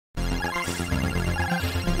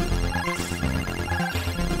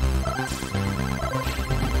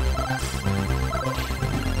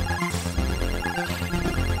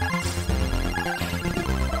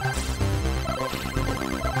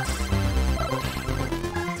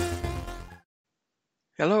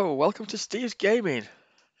Hello, welcome to Steve's Gaming.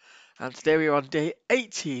 And today we are on day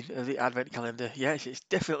 18 of the Advent calendar. Yes, it's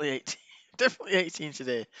definitely 18. Definitely 18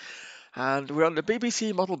 today. And we're on the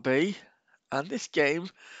BBC Model B. And this game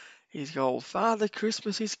is called Father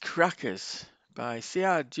Christmas's Crackers by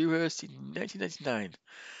C.R. Dewhurst in 1999.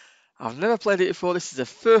 I've never played it before. This is the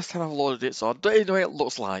first time I've loaded it, so I don't even know what it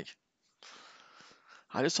looks like.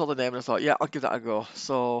 I just saw the name and I thought, yeah, I'll give that a go.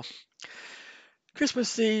 So,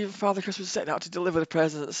 Christmas Eve, Father Christmas is setting out to deliver the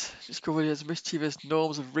presents. Discovered his mischievous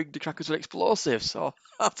gnomes have rigged the crackers with explosives. So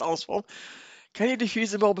that sounds fun. Can you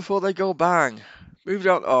defuse them all before they go bang? Move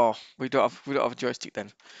down. Oh, we don't have a joystick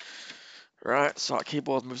then. Right, so our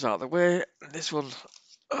keyboard moves out of the way. This one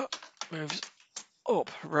moves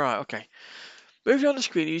up. Right, okay. Move down the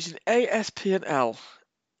screen using A, S, P, and L.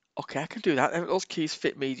 Okay, I can do that. Those keys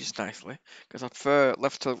fit me just nicely because I prefer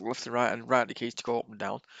left to right and right the keys to go up and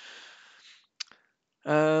down.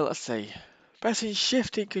 Let's see. Pressing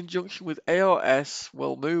Shift in conjunction with A or S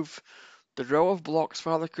will move the row of blocks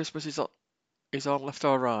Father Christmas is on left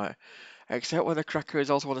or right, except when the cracker is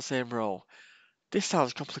also on the same row. This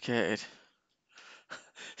sounds complicated.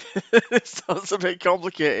 This sounds a bit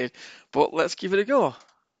complicated, but let's give it a go.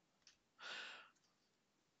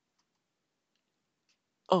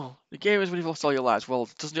 Oh, the game is when you've lost all your lives. Well,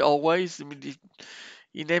 doesn't it always? I mean,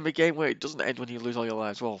 you name a game where it doesn't end when you lose all your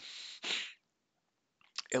lives. Well,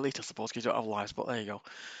 at least I suppose because you don't have lives, but there you go.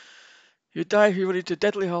 You die if you run into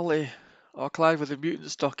Deadly Holly or collide with a mutant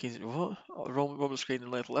stockings. What? Or roam the screen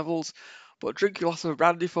in later levels, but drink your glass of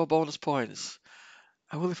brandy for bonus points.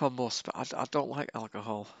 I will if I must, but I don't like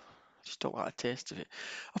alcohol. I just don't like the taste of it.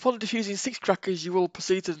 Upon defusing 6 crackers, you will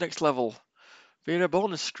proceed to the next level via a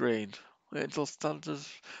bonus screen. Wait until standards.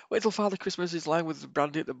 Wait until Father Christmas is lined with the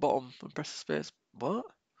brandy at the bottom and press the space. What?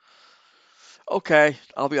 Okay,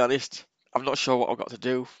 I'll be honest. I'm not sure what I've got to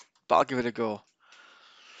do, but I'll give it a go.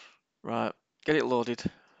 Right, get it loaded.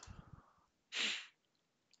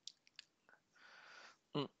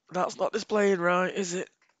 That's not displaying right, is it?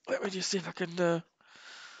 Let me just see if I can. Let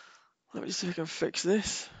me just see if I can fix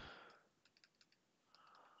this.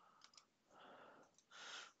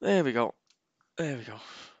 There we go. There we go.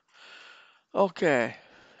 Okay.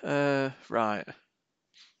 Right.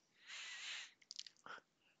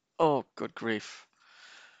 Oh, good grief.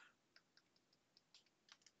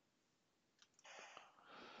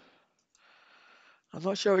 I'm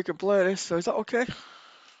not sure we can play this, so is that okay?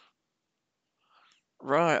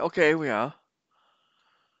 Right, okay, here we are.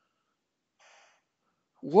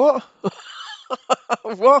 What?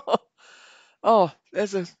 What? Oh,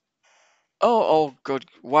 there's a. Oh, good.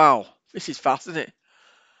 Wow. This is fast, isn't it?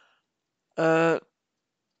 Uh,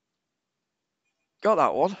 got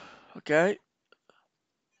that one. Okay.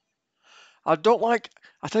 I don't like.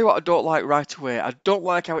 I tell you what, I don't like right away. I don't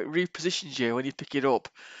like how it repositions you when you pick it up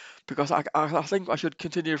because I think I should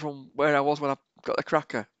continue from where I was when I got the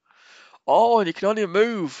cracker. Oh, and you can only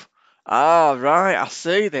move. Ah, right. I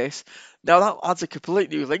see this. Now that adds a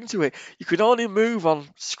complete new link to it. You can only move on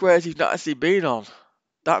squares you've not actually been on.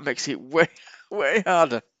 That makes it way, way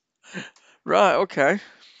harder. Right, okay.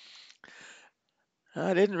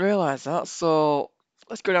 I didn't realise that. So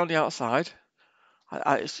let's go down the outside.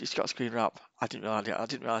 It's got a screen wrap. I didn't realise it. I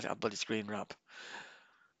didn't realise it had bloody screen wrap.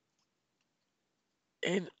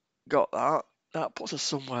 In, got that. That puts us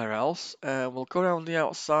somewhere else. We'll go down the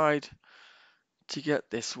outside to get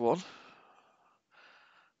this one.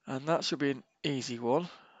 And that should be an easy one.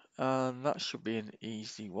 And that should be an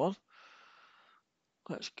easy one.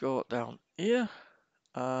 Let's go down here.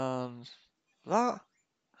 And that.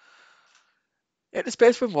 Hit the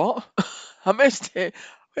space when what? I missed it.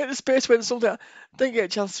 Hit the space when something. I didn't get a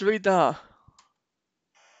chance to read that.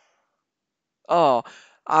 Oh,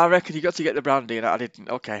 I reckon you got to get the brandy and I didn't.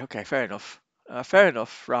 Okay, fair enough. Fair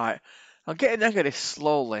enough, right. I'm getting the hang of this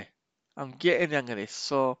slowly. I'm getting the hang of this.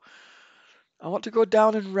 So, I want to go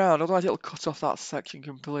down and round, otherwise it'll cut off that section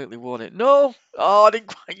completely, won't it? No! Oh, I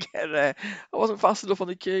didn't quite get there. I wasn't fast enough on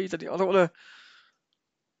the keys. I don't want to.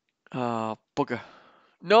 Ah, bugger.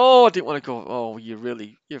 No, I didn't want to go. Oh, you.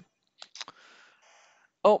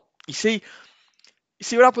 Oh, you see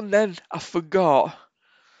what happened then? I forgot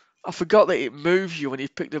that it moves you when you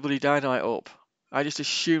pick the bloody dynamite up. I just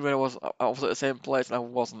assumed when I was at the same place and I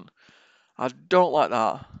wasn't. I don't like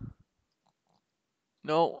that.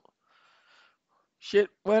 No.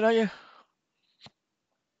 Shit, where are you?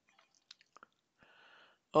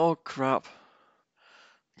 Oh crap.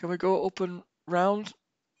 Can we go up and round?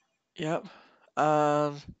 Yep.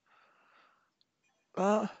 And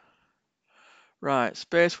that. Right,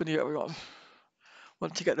 space when we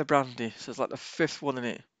want to get the brandy. So it's like the fifth one in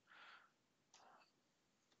it.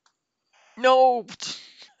 No!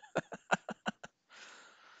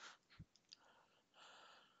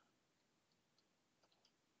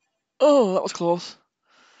 Oh, that was close.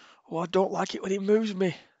 Oh, I don't like it when it moves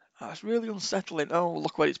me. That's really unsettling. Oh,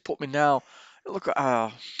 look where it's put me now. Look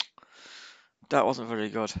at that wasn't very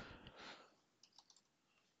good.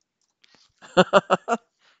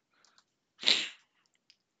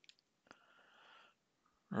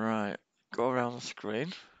 Right, go around the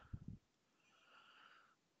screen.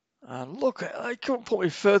 And look, I couldn't put me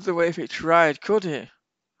further away if it tried, could it?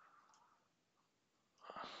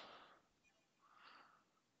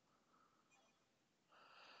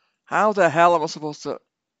 How the hell am I supposed to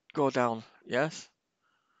go down? Yes?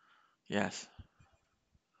 Yes.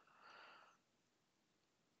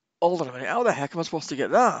 Hold on a minute, how the heck am I supposed to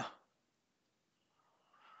get that?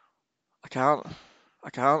 I can't. I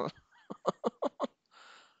can't.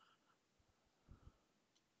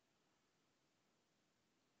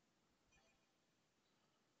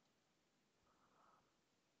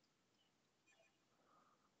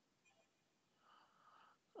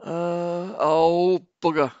 Oh,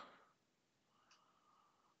 bugger.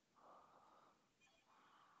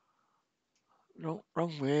 No,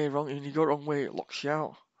 wrong way, wrong. When you go wrong way, it locks you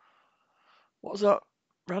out. What does that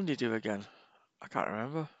Randy do again? I can't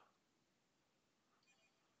remember.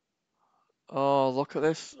 Oh, look at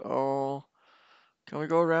this. Oh, can we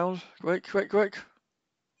go around? Quick, quick, quick.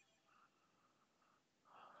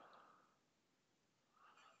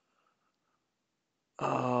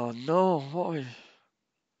 Oh, no. What are we?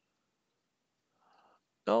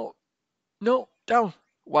 No, no, down.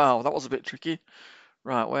 Wow, that was a bit tricky.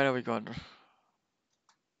 Right, where are we going?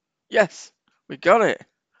 Yes, we got it.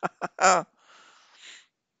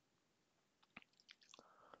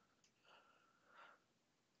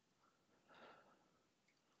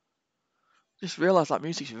 Just realised that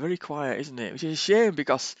music's very quiet, isn't it? Which is a shame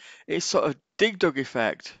because it's sort of dig dug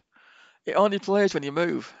effect. It only plays when you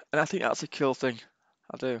move, and I think that's a cool thing.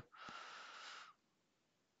 I do.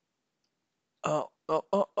 Oh, oh,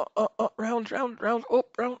 oh, oh, oh, oh, round, round, round, up,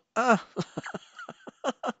 round. Ah.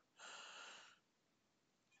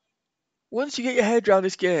 Once you get your head around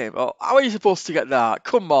this game, oh, how are you supposed to get that?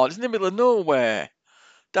 Come on, it's in the middle of nowhere.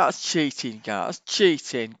 That's cheating, guys. That's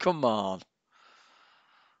cheating. Come on.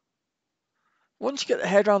 Once you get the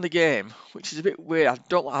head around the game, which is a bit weird,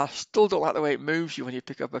 I still don't like the way it moves you when you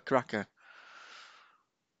pick up a cracker.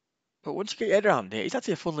 But once you get your head around it, it's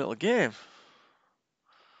actually a fun little game.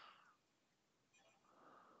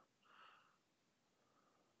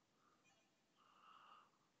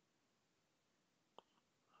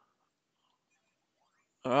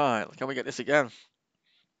 Alright, can we get this again?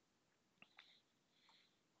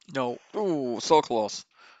 No. Ooh, so close.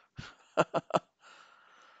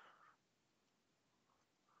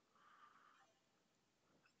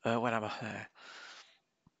 When am I there?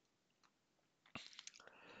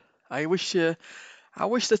 I wish, uh, I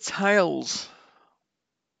wish the tiles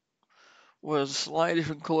was slightly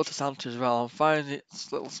different colour to Santa as well. I'm finding it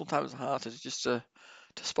sometimes hard to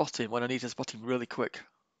spot him when I need to spot him really quick.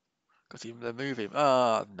 Because they're moving.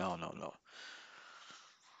 Ah, no, no, no.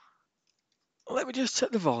 Let me just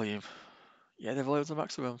check the volume. Yeah, the volume's the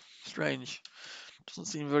maximum. Strange. Doesn't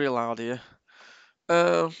seem very loud here.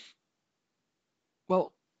 Uh,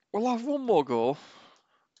 well, we'll have one more go.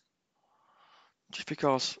 Just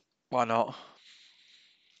because, why not?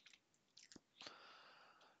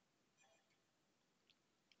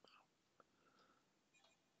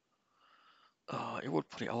 Oh, it would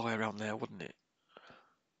put it all the way around there, wouldn't it?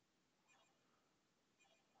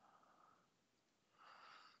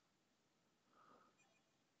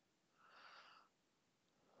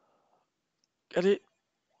 Get it?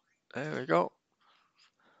 There we go.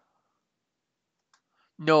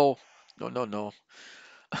 No. No, no, no.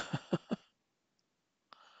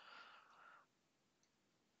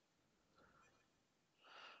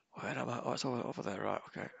 Where am I? Oh, it's over there, right,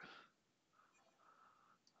 okay.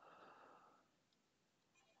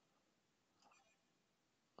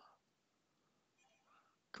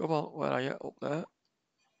 Come on, where are you? Up there.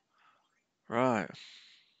 Right.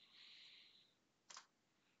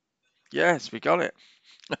 Yes, we got it.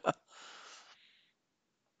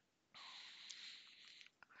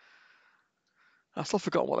 I still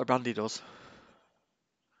forgot what the brandy does.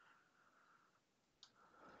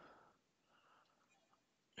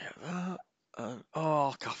 Yeah, that.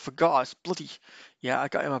 Oh, God, I forgot. It's bloody. Yeah, I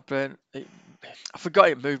got it in my brain. I forgot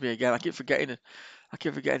it moved me again. I keep forgetting it. I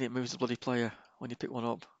keep forgetting it moves the bloody player when you pick one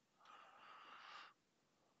up.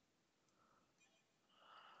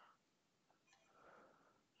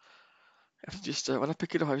 I have to just when I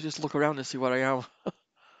pick it up, I just look around and see where I am.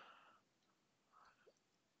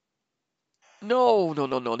 No, no,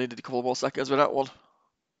 no, no. Needed a couple more seconds with that one.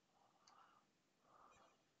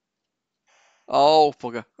 Oh,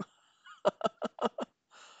 bugger.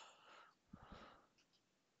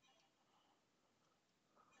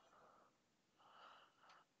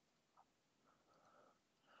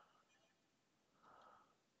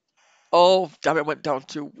 Oh, damn it. Went down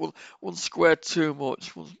to one square too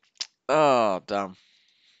much. Oh, damn.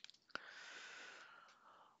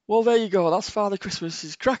 Well, there you go. That's Father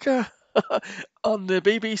Christmas's cracker on the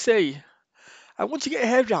BBC. And once you get your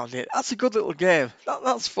head around it, that's a good little game.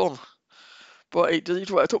 That's fun. But it took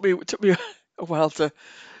me a while to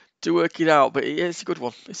work it out. But it's a good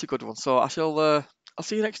one. It's a good one. So I'll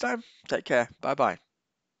see you next time. Take care. Bye bye.